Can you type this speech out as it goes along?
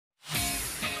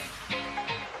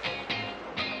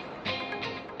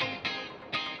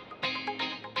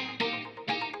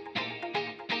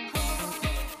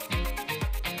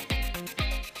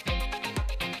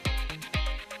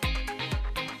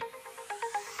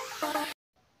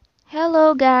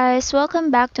Hello guys! Welcome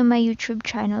back to my YouTube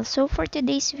channel. So for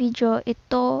today's video,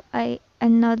 ito ay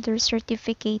another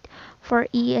certificate for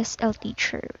ESL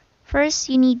teacher. First,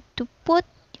 you need to put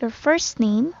your first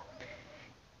name,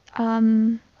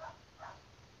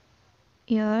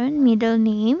 middle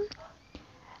name,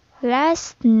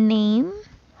 last name,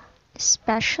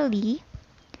 especially,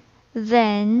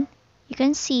 then you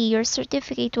can see your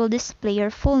certificate will display your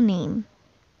full name.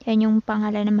 Yan yung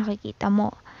pangalan na makikita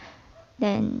mo.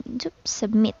 Then,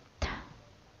 submit.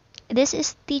 This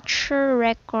is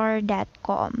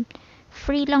teacherrecord.com.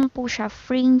 Free lang po siya,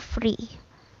 free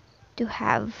to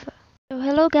have. So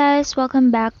hello guys,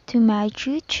 welcome back to my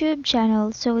YouTube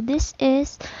channel. So this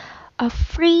is a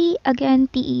free again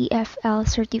TEFL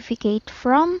certificate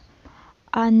from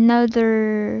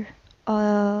another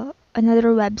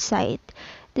website.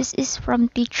 This is from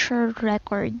Teacher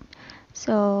Record.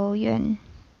 So yun,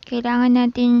 kailangan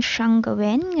natin siyang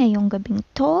gawin ngayong gabing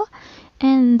to,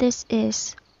 and this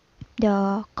is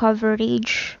the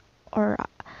coverage or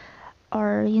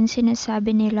yung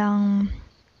sinasabi nilang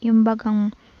yung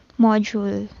bagang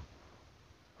module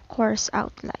course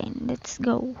outline. Let's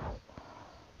go.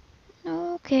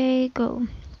 Okay, go.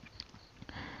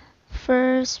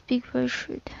 First, speaker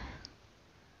should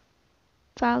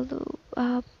follow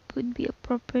up would be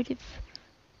appropriate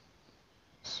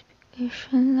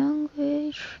specification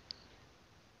language.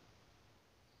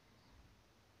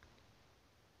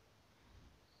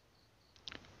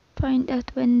 Find out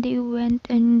when they went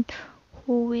and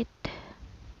who it.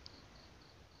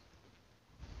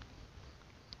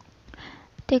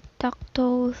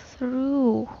 Tic-tac-toe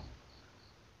through.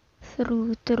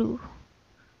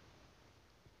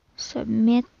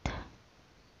 Submit.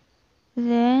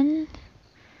 Then,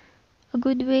 a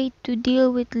good way to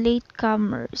deal with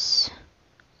latecomers.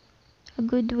 A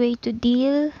good way to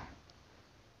deal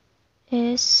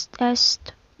is ask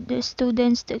the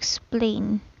students to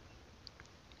explain.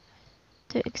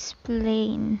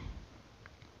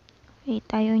 Wait,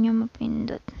 ayaw niya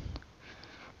mapindot.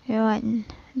 Yun.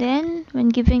 Then, when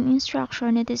giving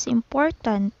instruction, it is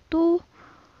important to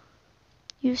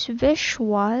use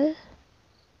visual.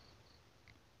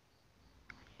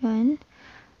 Yun.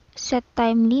 Set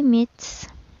time limits.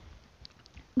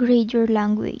 Grade your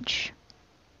language.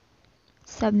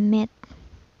 Submit.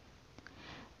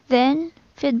 Then,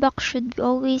 feedback should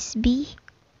always be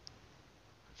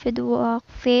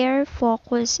fair,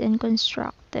 focused, and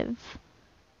constructive.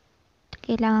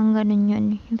 Kailangan ganun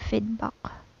yun, yung feedback.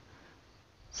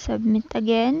 Submit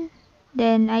again.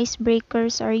 Then,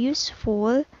 icebreakers are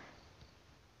useful.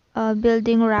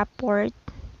 Building rapport.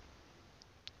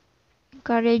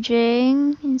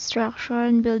 Encouraging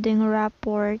instruction, building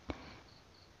rapport.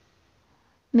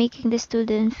 Making the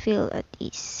student feel at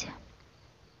ease.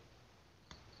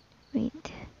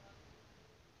 Wait.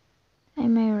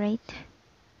 Am I right?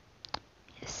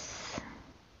 Yes.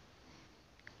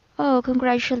 Oh,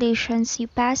 congratulations.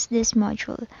 You passed this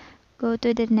module. Go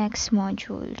to the next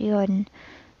module. Yun.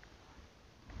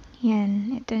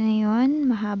 Yan. Ito na yun.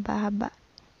 Mahaba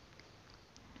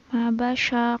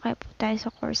siya. Kaya po tayo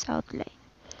sa course outline.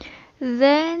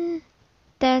 Then,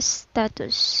 test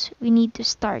status. We need to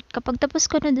start. Kapag tapos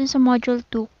ko na dun sa module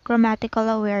 2, grammatical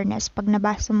awareness, pag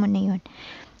nabasa mo na yun.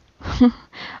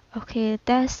 Okay,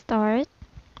 test start.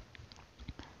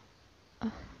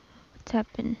 What's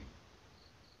happened?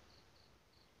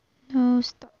 No,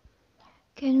 stop.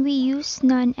 Can we use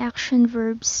non-action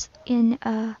verbs in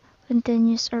a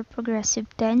continuous or progressive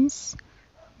tense?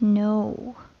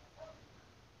 No.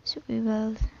 So we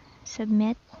will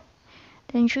submit.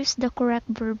 Then choose the correct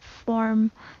verb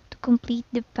form to complete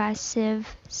the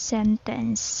passive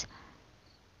sentence.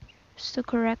 Choose the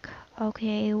correct.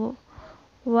 Okay.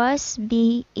 Was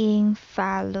being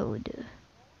followed.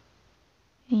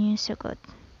 Yun yung sagot.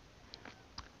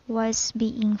 Was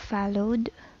being followed.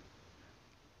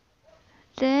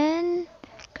 Then,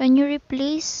 can you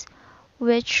replace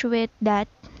which with that?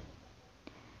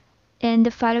 In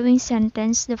the following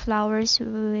sentence, the flowers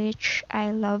which I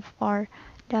love are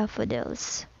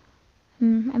daffodils.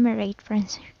 Am I right,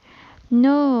 friends?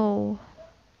 No.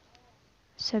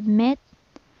 Submit.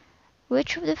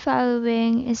 Which of the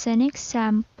following is an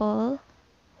example?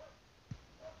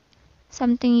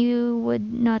 Something you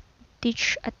would not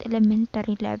teach at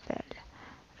elementary level.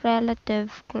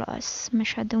 Relative clause.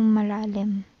 Masyadong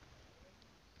malalim.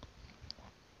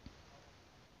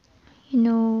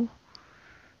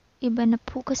 Iba na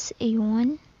po kasi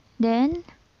yun. Then,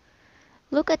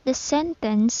 look at the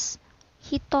sentence.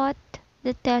 He thought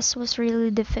the test was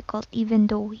really difficult even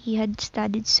though he had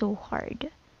studied so hard.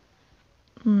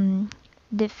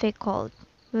 Difficult.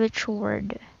 Which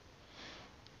word?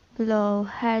 below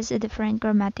has a different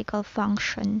grammatical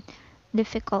function.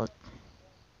 Difficult.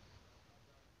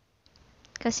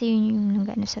 Kasi yun yung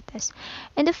nagano sa test.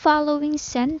 In the following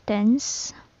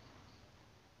sentence,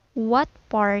 what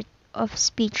part of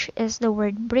speech is the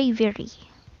word bravery?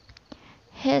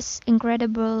 His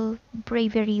incredible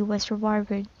bravery was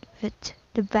rewarded with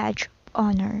the badge of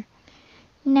honor.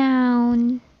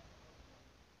 Noun.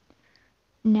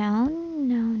 Noun,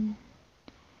 noun,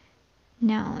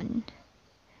 noun.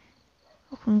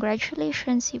 Oh,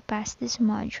 congratulations, you passed this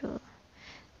module.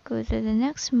 Go to the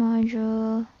next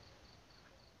module.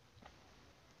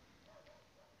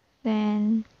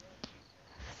 Then,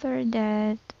 after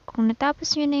that, kung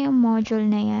natapos nyo na yung module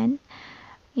na yan,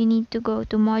 you need to go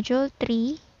to module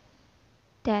 3,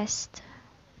 test.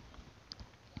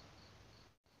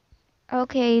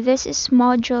 Okay, this is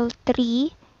module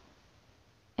 3,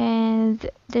 and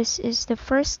this is the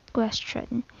first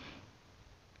question.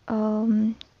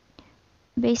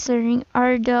 Base learning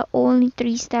are the only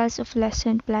 3 styles of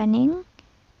lesson planning.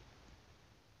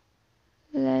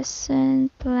 Lesson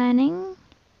planning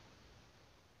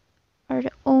are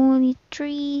the only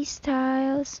 3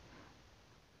 styles.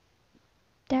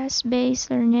 Task-based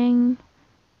learning,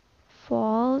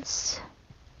 false.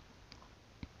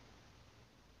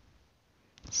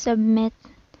 Submit.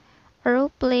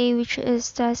 Role play, which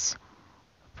is task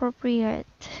appropriate.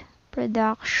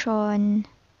 Production.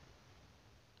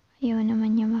 Ayun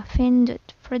naman yung ma-findot.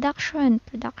 Production.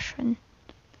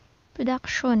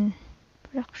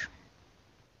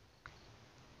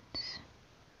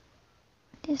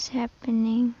 What is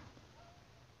happening?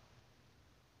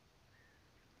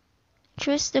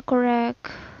 Choose the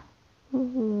correct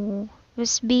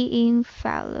was being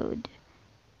followed.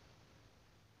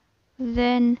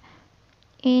 Then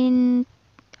in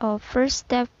first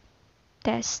step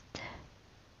test.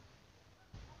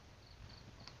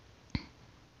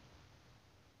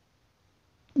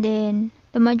 Then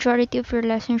the majority of your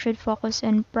lesson should focus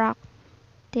on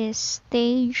practice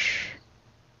stage.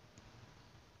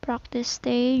 Practice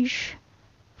stage,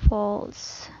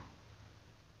 false.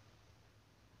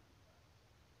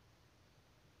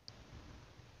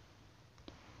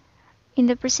 In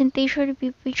the presentation,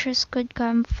 the pictures could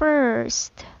come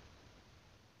first.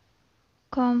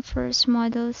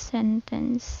 Model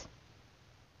sentence.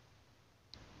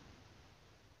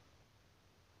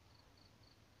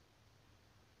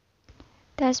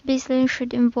 Task-based learning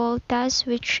should involve tasks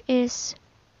which is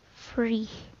free.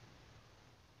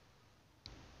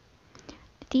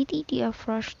 The TTD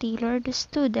approach tailored the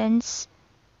students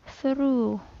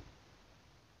through.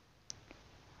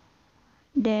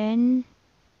 Then,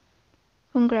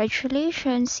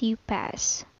 congratulations, you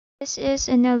pass. This is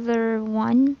another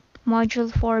one, module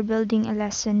 4, building a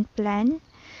lesson plan.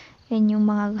 Yan yung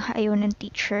mga ayaw ng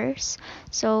teachers.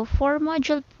 So, for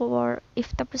module 4,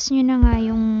 if tapos nyo na nga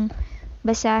yung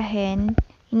basahin,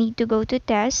 you need to go to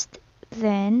test,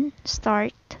 then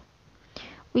start.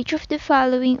 Which of the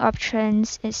following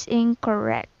options is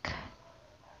incorrect?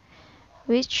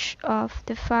 Which of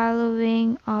the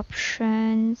following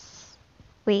options?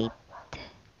 Wait.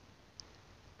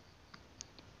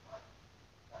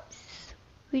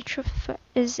 Which of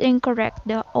is incorrect?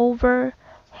 The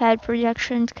overhead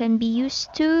projection can be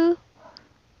used to.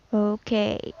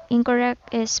 Okay.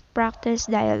 Incorrect is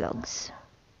practice dialogues.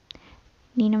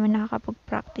 Hindi naman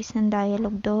nakakapag-practice ng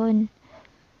dialogue doon.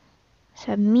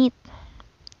 Submit.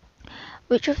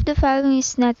 Which of the following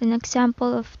is not an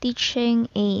example of teaching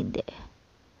aid?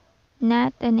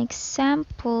 Not an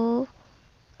example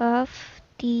of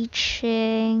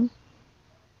teaching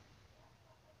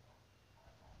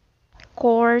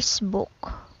course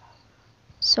book.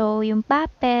 So, yung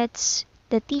puppets,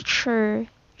 the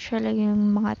teacher, siya lang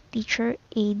yung mga teacher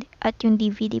aid, at yung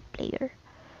DVD player.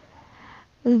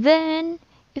 Then,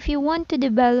 if you want to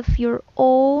develop your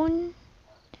own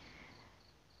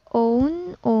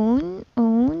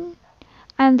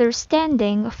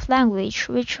understanding of language,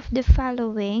 which of the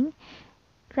following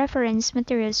reference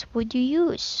materials would you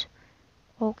use?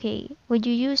 Okay,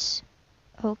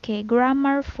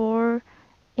 grammar for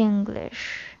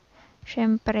English.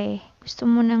 Syempre, gusto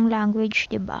mo ng language,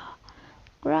 'di ba?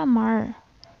 Grammar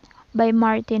by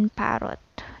Martin Parrot.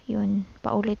 Yun,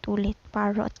 paulit-ulit,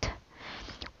 Parrot.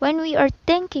 When we are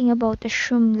thinking about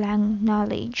assumed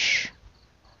knowledge,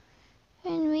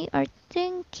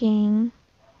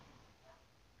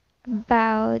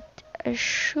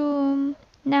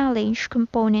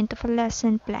 component of a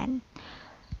lesson plan,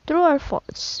 true or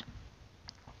false?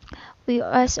 We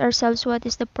ask ourselves, what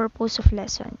is the purpose of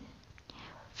lesson?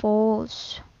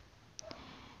 False.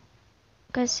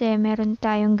 Kasi meron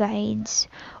tayong guides.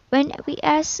 When we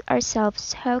ask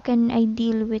ourselves, how can I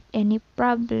deal with any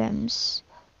problems?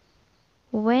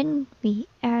 When we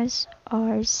ask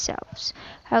ourselves,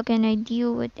 how can I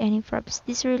deal with any problems?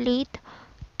 This relate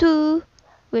to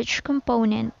which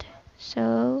component?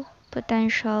 So,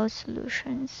 potential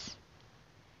solutions.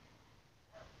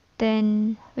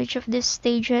 Then, which of these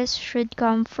stages should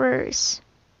come first?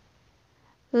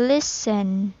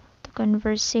 Listen to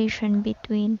conversation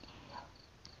between.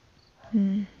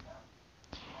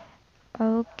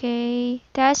 Okay.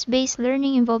 Task-based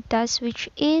learning involve tasks which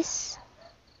is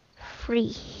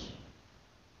free.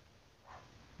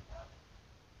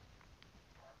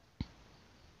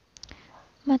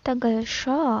 Matagal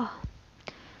siya.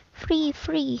 Free.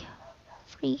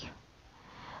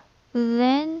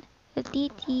 Then, the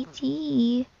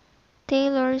TTT,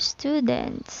 tailor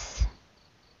students.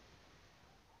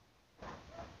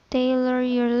 Tailor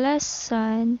your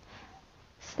lesson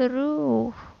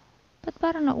through. Ba't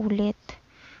parang naulit?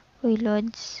 Uy,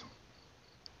 Lods.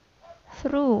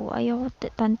 Through. Ayoko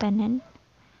tantanan.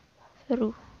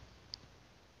 Through.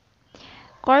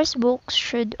 Course books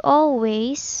should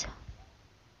always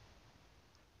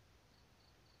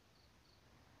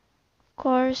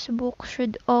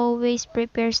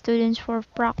prepare students for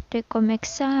practicum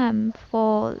exam.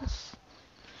 False.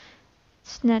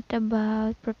 It's not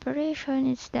about preparation,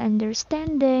 it's the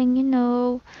understanding,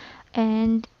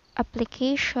 and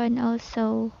application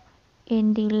also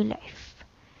in daily life.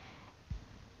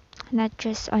 Not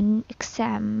just on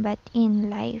exam, but in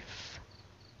life.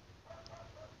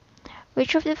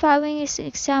 Which of the following is an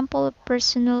example of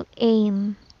personal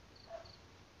aim?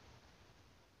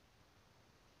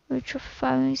 Which of the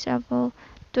following example?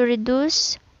 To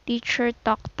reduce teacher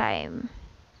talk time.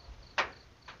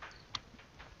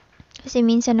 Kasi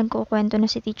minsan nagkukwento na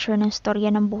si teacher ng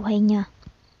storya ng buhay niya.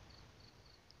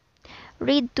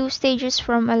 Read 2 stages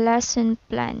from a lesson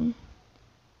plan.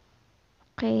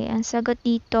 Okay, ang sagot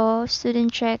dito, student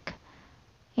check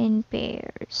in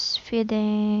pairs.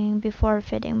 Feeding before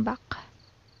feeding back.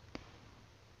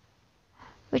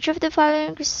 Which of the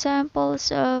following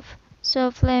examples of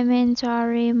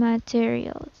supplementary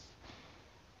materials?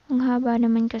 Ang haba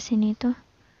naman kasi nito.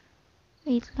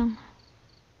 Wait lang.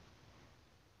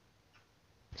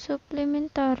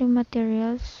 Supplementary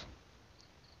materials.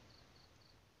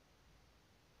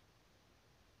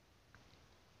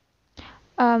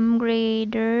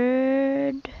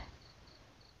 Graded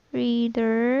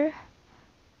reader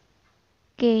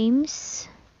games,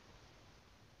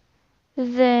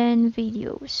 then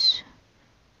videos.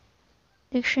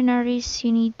 Dictionaries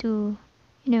you need to,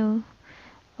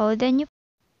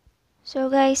 So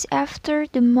guys, after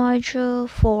the module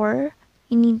 4,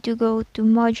 you need to go to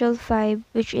module 5,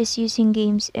 which is using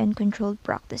games and controlled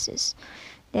practices.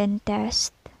 Then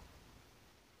test.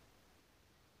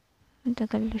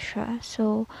 Matagal siya.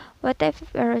 So, what type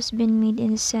of error has been made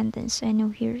in a sentence? I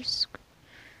know here's.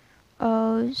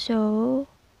 So,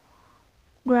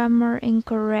 grammar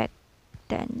incorrect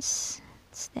tense.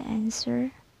 That's the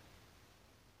answer.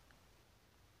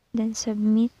 Then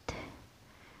submit.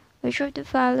 Which of the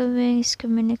following is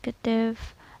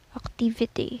communicative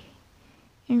activity?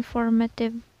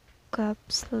 Informative, cup,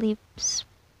 sleep,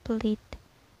 split,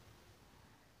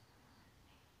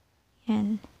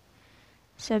 and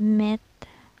submit.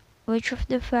 Which of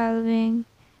the following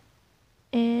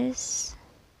is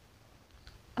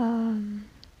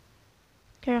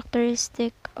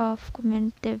characteristic of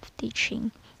communicative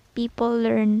teaching? People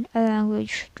learn a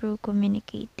language through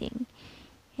communicating.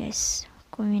 Yes,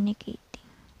 communicating.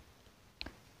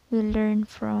 We learn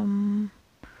from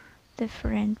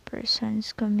different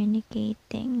persons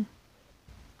communicating.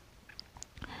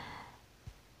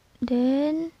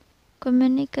 Then,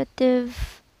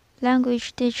 communicative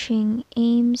language teaching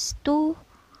aims to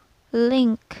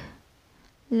link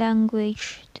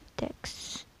language to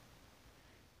text.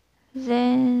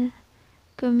 Then,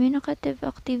 communicative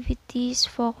activities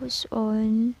focus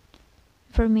on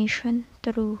information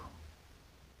through.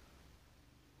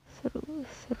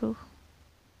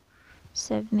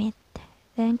 Submit.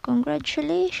 Then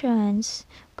congratulations,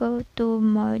 go to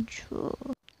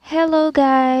module. Hello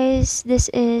guys, this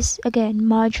is again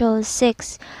module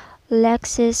 6,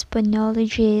 Lexis,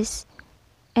 Phonologies,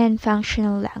 and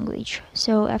Functional Language.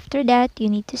 So after that, you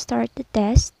need to start the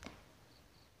test.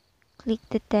 Click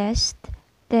the test.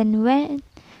 Then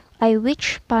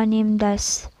which ponym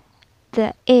does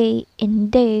the A in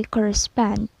day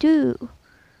correspond to?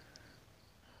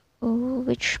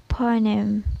 Which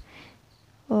ponym?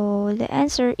 The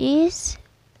answer is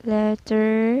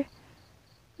which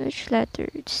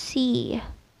letter? C.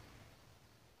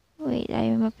 Wait,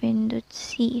 ayaw mapindot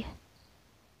C.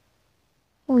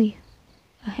 Uy,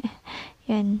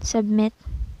 Yan, submit.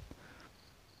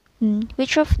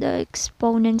 Which of the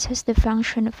exponents has the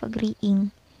function of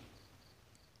agreeing?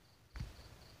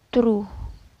 True.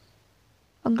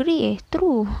 Agree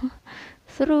true.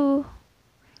 True.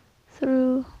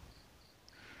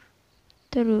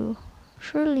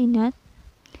 Surely not.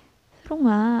 True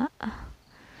nga.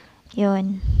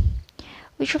 Yun.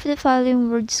 Which of the following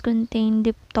words contain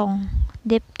diphthong?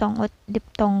 Diphthong o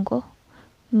diphthongo?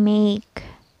 Make.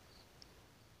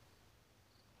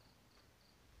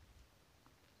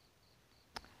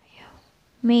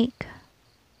 Make.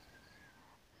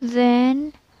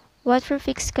 Then, what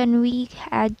prefix can we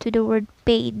add to the word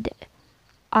paid?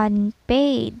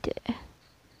 Unpaid.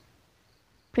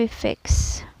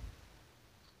 Prefix.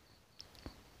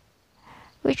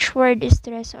 Which word is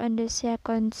stressed on the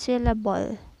second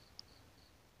syllable?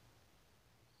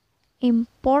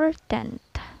 Important.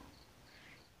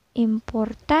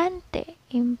 Importante.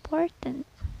 Important.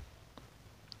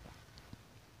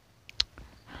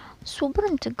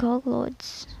 Sobrang tagal,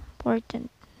 Lods. Important.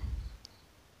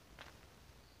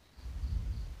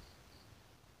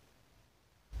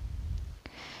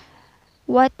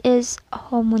 What is a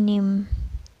homonym?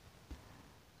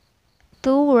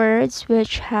 Two words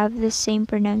which have the same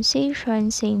pronunciation,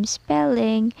 same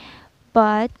spelling,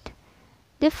 but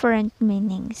different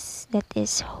meanings. That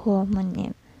is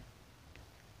homonym.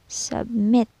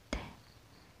 Submit.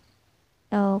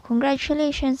 Oh,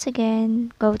 congratulations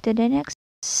again. Go to the next.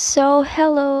 So,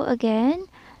 hello again.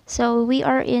 So, we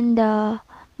are in the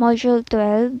Module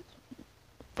 12.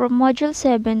 From Module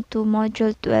 7 to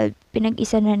Module 12,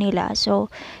 pinag-isa na nila. So,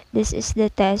 this is the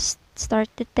test. Start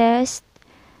the test.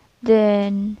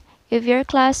 Then, if your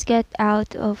class get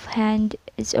out of hand,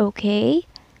 it's okay.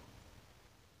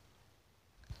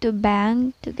 To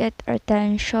bang, to get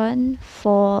attention,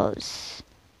 false.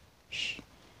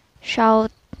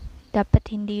 Shout, dapat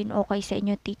hindi yun okay sa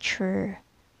inyo, teacher.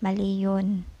 Mali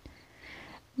yun.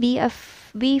 Be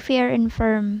fair and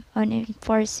firm on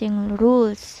enforcing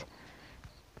rules.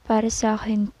 Para sa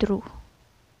akin, true.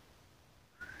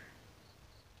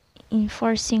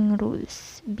 Enforcing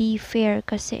rules. Be fair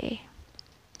kasi.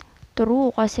 True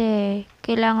kasi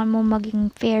kailangan mo maging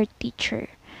fair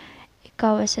teacher.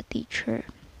 Ikaw as a teacher.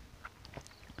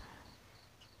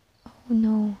 Oh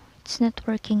no, it's not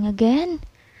working again.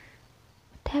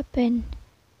 What happened?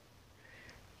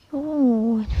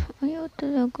 Oh, ayaw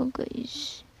talaga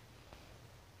guys.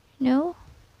 No?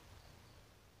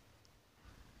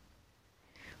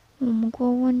 Oh,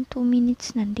 magwa 1-2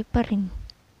 minutes na, di pa rin.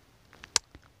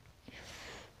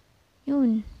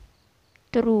 Yun.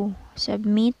 True.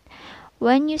 Submit.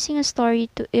 When using a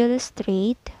story to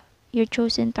illustrate your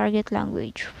chosen target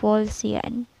language, false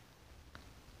yan.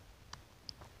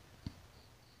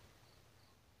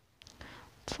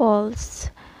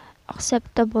 False.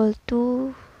 Acceptable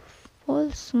to.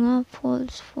 False nga.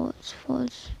 False.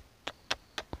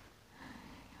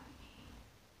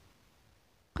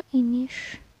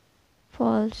 Kainish.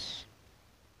 False.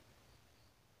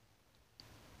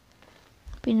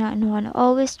 Pinaanuhan.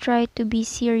 Always try to be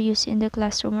serious in the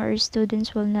classroom or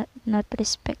students will not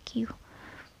respect you.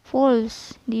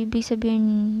 False. Di ibig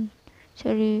sabihin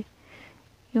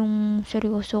yung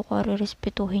seryoso ka,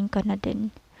 respetuhin ka na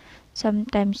din.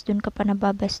 Sometimes dun ka pa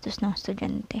nababastos ng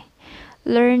estudyante.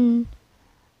 Learn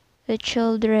the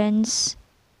children's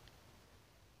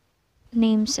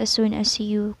names as soon as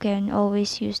you can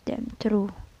always use them. True.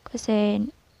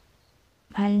 Kasi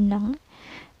mahal nang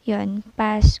yun.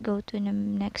 Pass. Go to the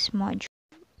next module.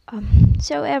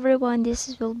 So everyone,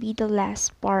 this will be the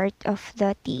last part of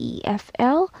the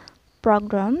TEFL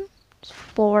program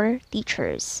for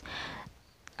teachers.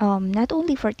 Not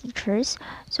only for teachers.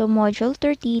 So module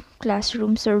 13,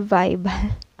 classroom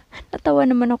survival. Natawa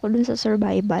naman ako dun sa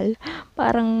survival.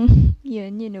 Parang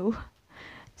yun, you know.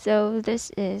 So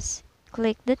this is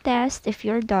click the test. If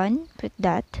you're done with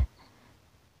that,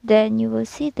 then you will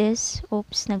see this.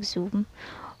 Oops, nag-zoom.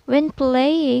 When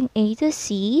playing A to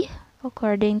C,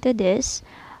 according to this,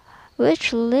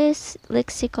 which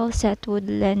lexical set would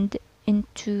lend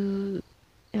into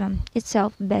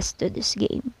itself best to this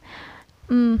game?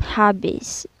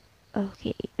 Hobbies.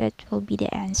 Okay, that will be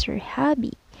the answer.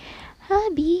 Hobbies.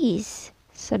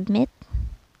 Submit.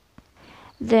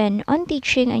 Then, on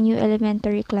teaching a new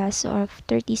elementary class of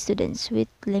 30 students with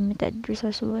limited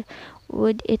resources,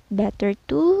 would it better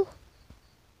to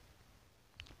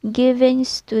giving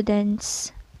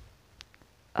students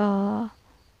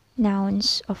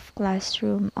nouns of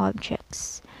classroom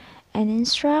objects and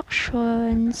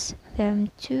instructions them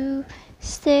to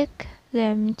stick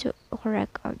them to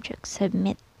correct objects?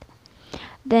 Submit.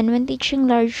 Then when teaching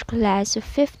large class of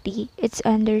 50, it's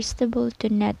understandable to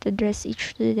not address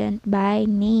each student by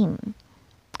name.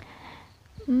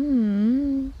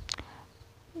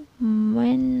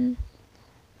 When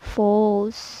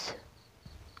false.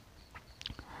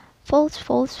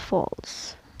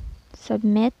 False.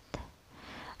 Submit.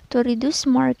 To reduce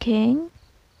marking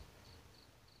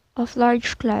of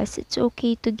large class, it's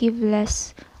okay to give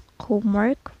less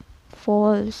homework.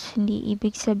 False. Hindi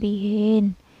ibig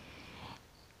sabihin.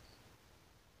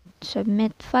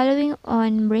 Submit. Following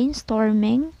on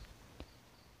brainstorming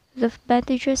the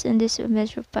advantages and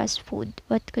disadvantages of fast food.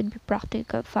 What could be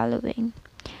practical following?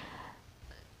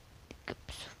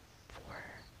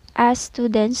 Ask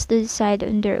students to decide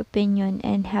on their opinion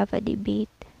and have a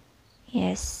debate.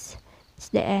 Yes,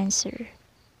 it's the answer.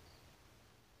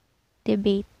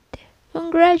 Debate.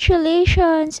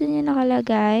 Congratulations! Yun yung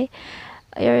nakalagay.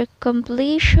 Your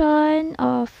completion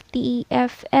of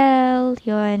TEFL.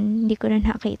 Yun, hindi ko na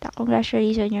nakita.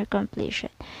 Congratulations on your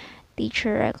completion.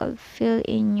 Teacher, I could fill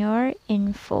in your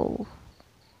info.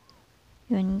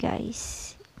 Yun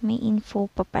guys. May info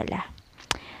pa pala.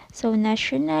 So,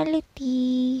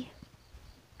 nationality.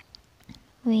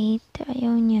 Wait,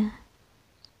 ayaw niya.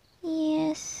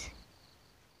 Yes.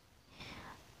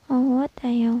 Oh, what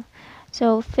ayaw?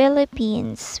 So,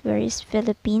 Philippines. Where is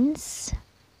Philippines?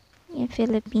 Yeah,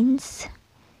 Philippines.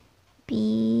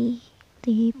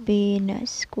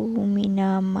 Pilipinas ko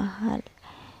minamahal.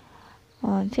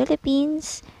 On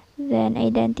Philippines. Then,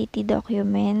 identity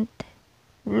document.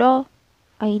 Law.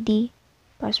 ID.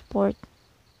 Passport.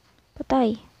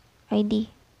 Patay.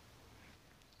 ID.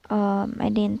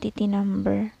 Identity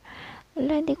number.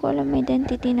 Wala, hindi ko alam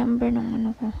identity number ng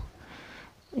ano ko.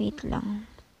 Wait lang.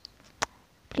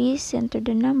 Please enter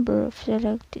the number of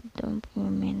selected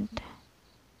document.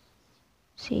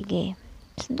 Sige.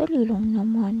 Sandali lang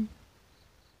naman.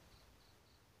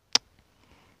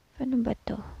 Ano ba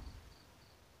to?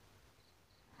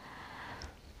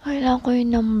 Kailangan ko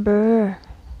yung number.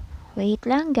 Wait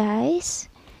lang guys.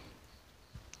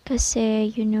 Kasi,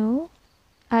 you know,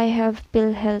 I have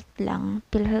PhilHealth lang.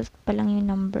 PhilHealth pa lang yung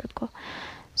number ko.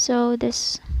 So,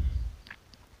 this...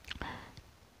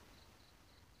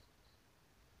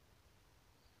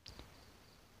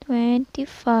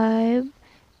 $25.09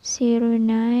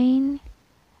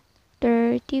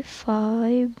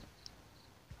 $35.39.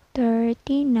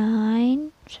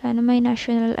 Sana may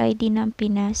national ID ng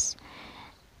Pinas.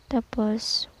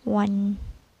 Tapos 1.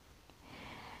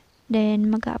 Then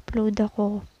mag-upload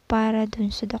ako para dun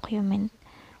sa document.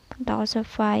 Punta ako sa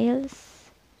files.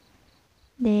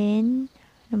 Then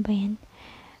ano ba yan?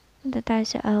 Punta tayo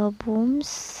sa albums.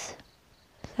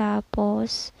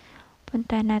 Tapos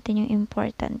punta natin yung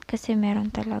important kasi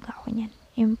meron talaga ako niyan.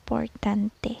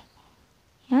 Importante.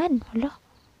 Yan, wala.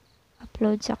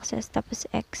 Upload success. Tapos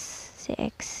X. Si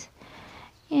X.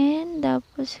 And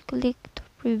tapos click to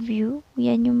preview.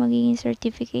 Yan yung magiging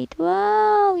certificate.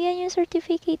 Wow! Yan yung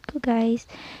certificate ko guys.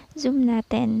 Zoom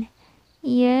natin.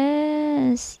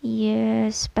 Yes.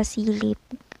 Yes. Pasilip.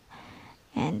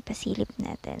 Yan. Pasilip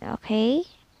natin. Okay?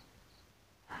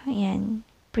 Ayan.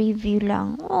 Preview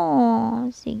lang. Oh,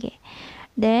 sige.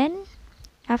 Then,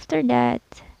 after that,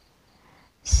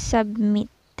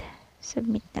 submit.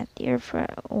 Submit natin.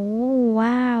 Oh,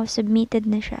 wow. Submitted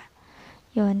na siya.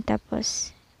 Yun.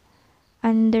 Tapos,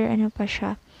 under ano pa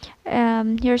siya.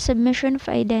 Your submission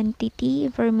of identity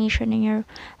information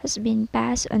has been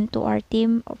passed on to our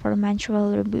team for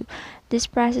manual review. This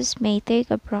process may take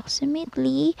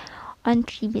approximately on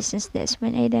 3 business days.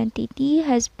 When identity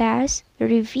has passed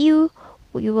the review,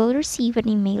 you will receive an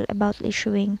email about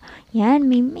issuing. Yan,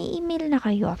 may email na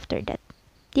kayo after that.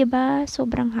 Diba?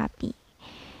 Sobrang happy.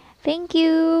 Thank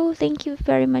you. Thank you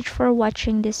very much for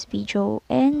watching this video.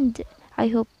 And I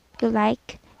hope you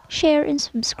like, share, and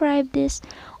subscribe this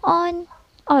on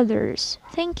others.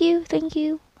 Thank you. Thank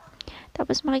you.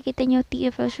 Tapos makikita nyo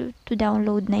TEFL to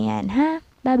download na yan, ha?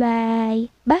 Bye-bye.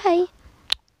 Bye!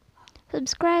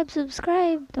 Subscribe.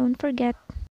 Don't forget.